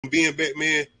being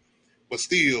Batman, but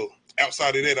still,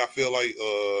 outside of that, I feel like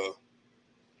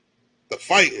the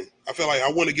fighting. I feel like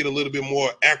I want to get a little bit more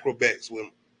acrobats with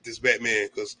this Batman,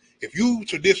 because if you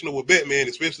traditional with Batman,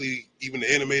 especially even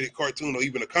the animated cartoon or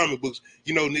even the comic books,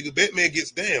 you know, nigga, Batman gets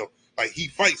down. Like, he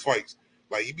fights.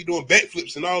 Like, he be doing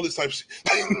backflips and all this type of shit.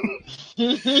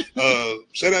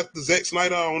 Shout out to Zack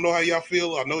Snyder. I don't know how y'all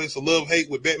feel. I know it's a love-hate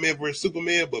with Batman versus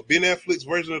Superman, but Ben Affleck's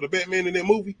version of the Batman in that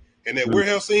movie and that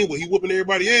warehouse scene where he whooping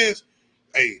everybody's ass,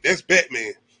 hey, that's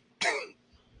Batman.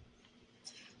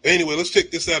 Anyway, let's check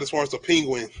this out as far as the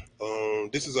Penguin.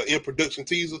 This is an in-production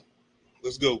teaser.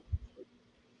 Let's go.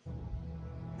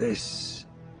 This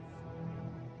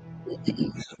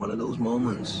is one of those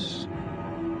moments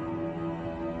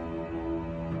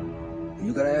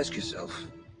you gotta ask yourself,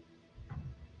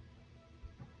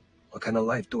 what kind of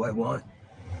life do I want?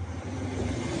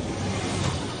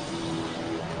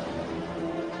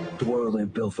 The world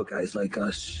ain't built for guys like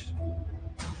us.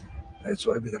 That's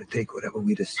why we gotta take whatever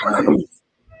we decide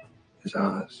is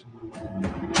ours.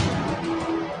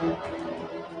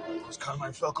 This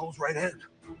Carmine Falco's right hand.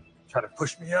 Try to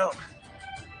push me out.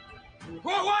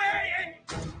 Whoa, hey!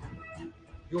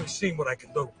 You ain't seen what I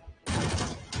can do.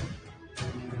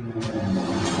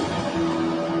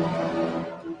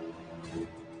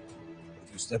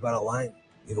 If you step out of line,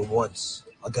 even once,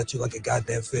 I'll gut you like a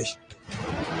goddamn fish.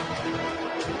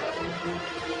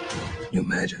 Can you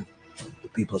imagine the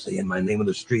people saying my name in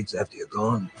the streets after you're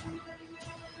gone?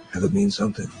 Have it mean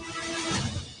something?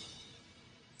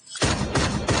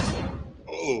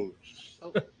 Oh.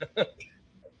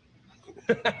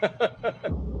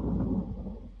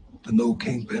 The new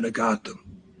Kingpin of Gotham.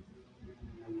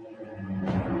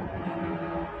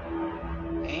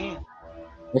 Damn.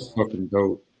 That's fucking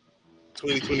dope.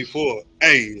 2024.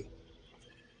 Hey.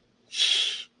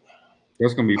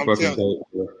 That's gonna be I'm fucking dope.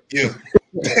 Bro. Yeah.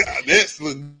 That's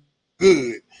look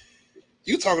good.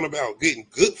 You talking about getting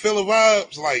Goodfella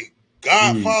vibes, like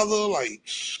Godfather, like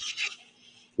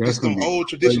that's just them old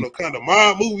crazy. traditional kind of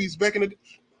mob movies back in the day.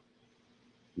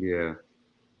 Yeah.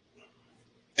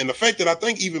 And the fact that I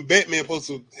think even Batman supposed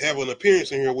to have an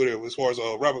appearance in here with it, as far as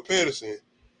Robert Pattinson,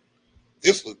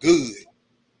 this look good.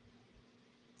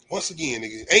 Once again,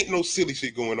 nigga, ain't no silly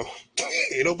shit going on.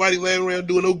 Ain't nobody laying around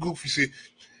doing no goofy shit.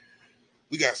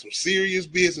 We got some serious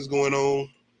business going on.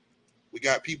 We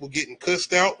got people getting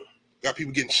cussed out. Got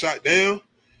people getting shot down.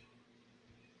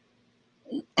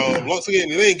 Once again,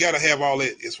 it ain't got to have all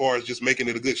that as far as just making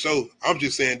it a good show. I'm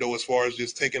just saying, though, as far as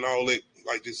just taking all that,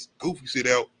 like, just goofy shit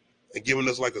out and giving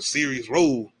us, like, a serious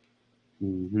role.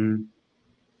 Mm-hmm.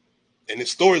 And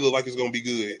this story look like it's going to be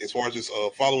good as far as just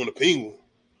following the Penguin.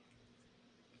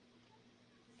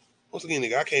 Once again,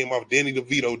 nigga, I came off Danny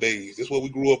DeVito days. That's what we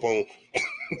grew up on.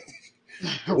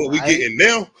 What we getting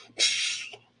now?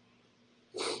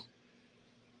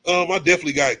 I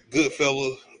definitely got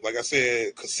Goodfella. Like I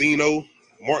said, Casino.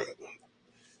 Mark.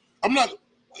 I'm not.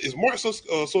 Is Martin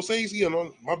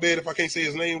Scorsese? My bad if I can't say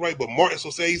his name right, but Martin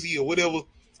Scorsese or whatever,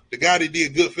 the guy that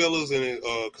did Goodfellas and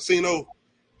Casino.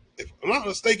 If I'm not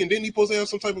mistaken, didn't he supposed to have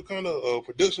some type of kind of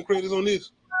production credits on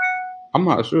this? I'm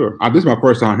not sure. This is my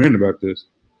first time hearing about this.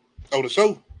 Oh, the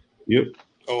show? Yep.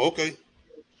 Oh, okay.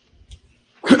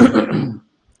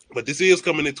 But this is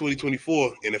coming in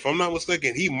 2024, and if I'm not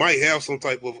mistaken, he might have some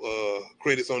type of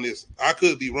credits on this. I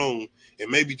could be wrong, and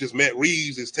maybe just Matt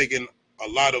Reeves is taking a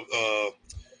lot of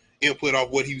input off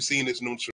what he was seeing this new